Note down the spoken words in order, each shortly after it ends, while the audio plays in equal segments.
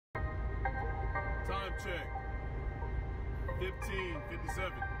Time check.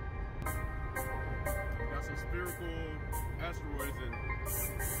 15:57. Got some spherical asteroids and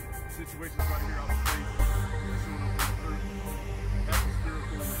situations right here out in space that's showing up on the Earth. That's a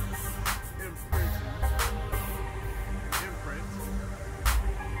spherical imprints.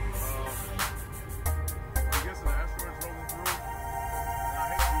 I'm guessing the asteroids rolling through. And I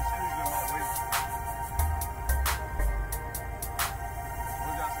hate to be squeezing in my way.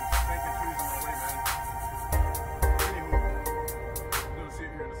 We got some stinking trees in my way, man. Anywho, we're gonna see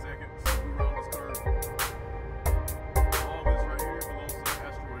it here in a second. See if we round this curve. All this right here belongs to the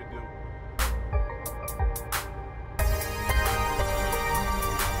asteroid deal.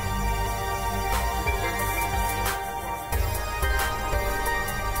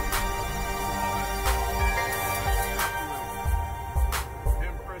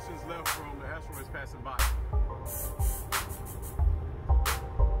 Impressions left from the asteroids passing by.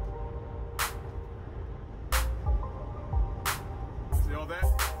 See all that?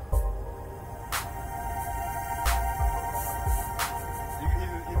 You can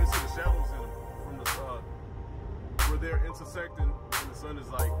even see the shadows in them from the sun, where they're intersecting and the sun is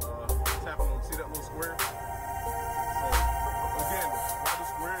like tapping on. See that little square? So again, why the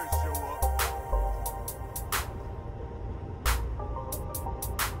squares show up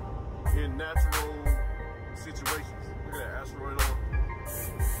in natural situations. Look at that asteroidal.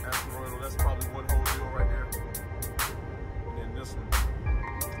 Asteroidal, that's probably one whole deal right there. And then this one.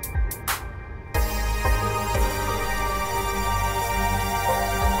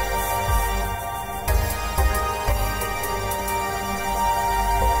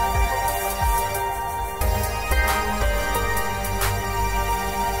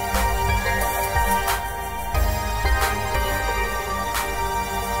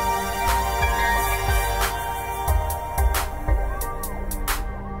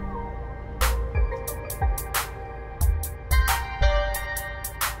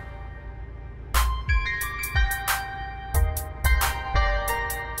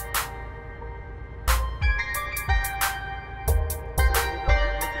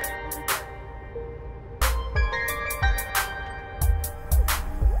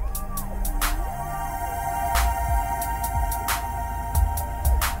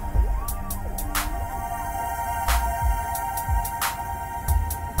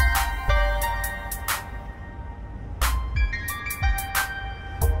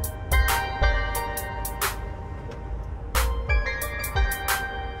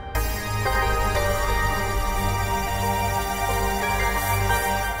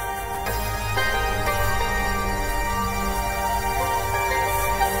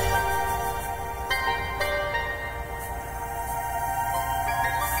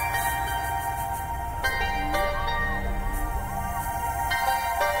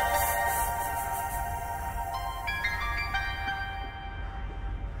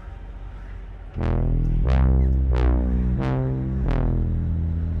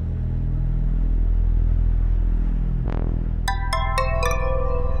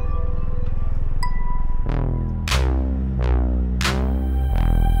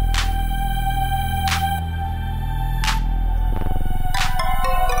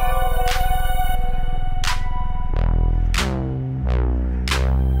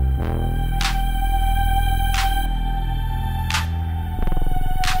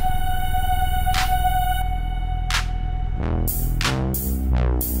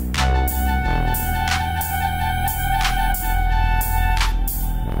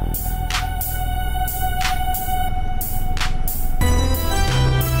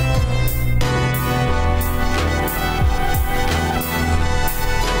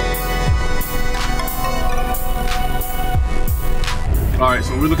 Alright,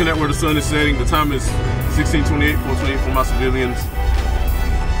 so we're looking at where the sun is setting. The time is 16:28, 4:28 for my civilians.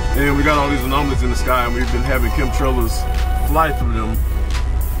 And we got all these anomalies in the sky, and we've been having chemtrailers fly through them.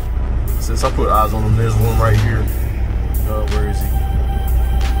 Since I put eyes on them, there's one right here. Where is he?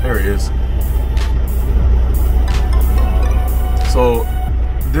 There he is. So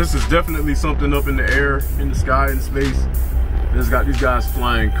this is definitely something up in the air, in the sky, in space. It's got these guys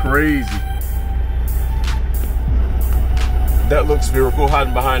flying crazy. That looks spherical,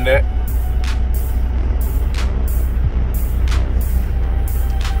 hiding behind that.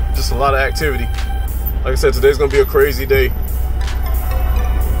 Just a lot of activity. Like I said, today's gonna be a crazy day.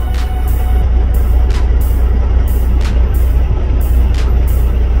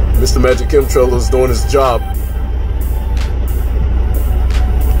 Mr. Magic Chemtrailer is doing his job.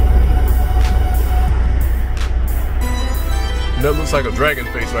 And that looks like a dragon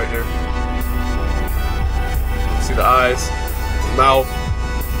face right there. See the eyes, mouth.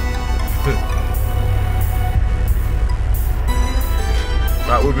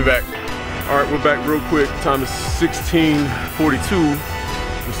 we'll be back. All right, we're back real quick. Time is 16:42.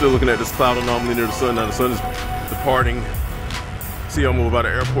 I'm still looking at this cloud anomaly near the sun. Now the sun is departing. See, I'm over by the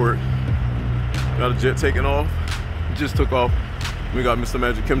airport. Got a jet taking off. It just took off. We got Mr.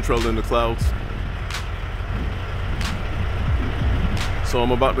 Magic Chemtrail in the clouds. So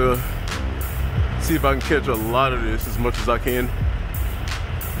I'm about to see if I can catch a lot of this as much as I can.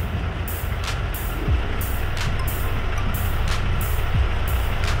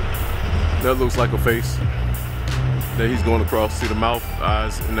 That looks like a face that he's going across. See the mouth,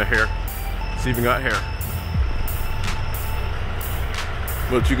 eyes, and the hair. It's even got hair.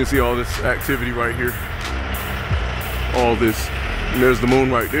 But you can see all this activity right here. All this. And there's the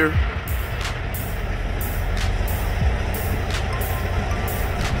moon right there.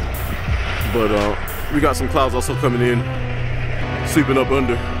 But we got some clouds also coming in, sweeping up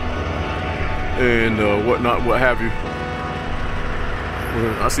under, and whatnot, what have you.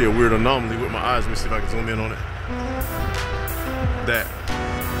 I see a weird anomaly with my eyes. Let me see if I can zoom in on it. That,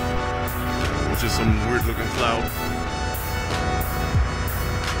 which is some weird looking cloud.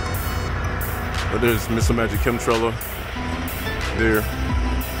 But there's Mr. Magic Chemtrail there.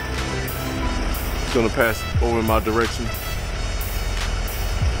 It's gonna pass over in my direction.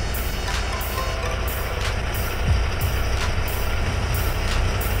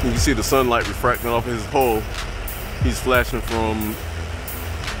 You can see the sunlight refracting off his hull. He's flashing from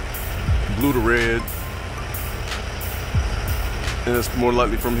blue to red. And it's more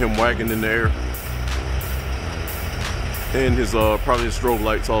likely from him wagging in the air. And his probably his strobe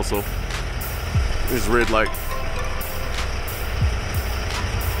lights also. His red light.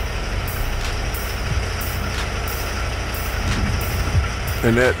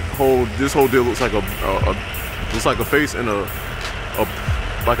 And this whole deal looks like a face and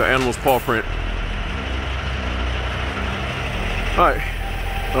like an animal's paw print. All right,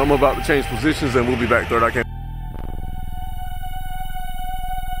 I'm about to change positions and we'll be back. Third Eye Cam.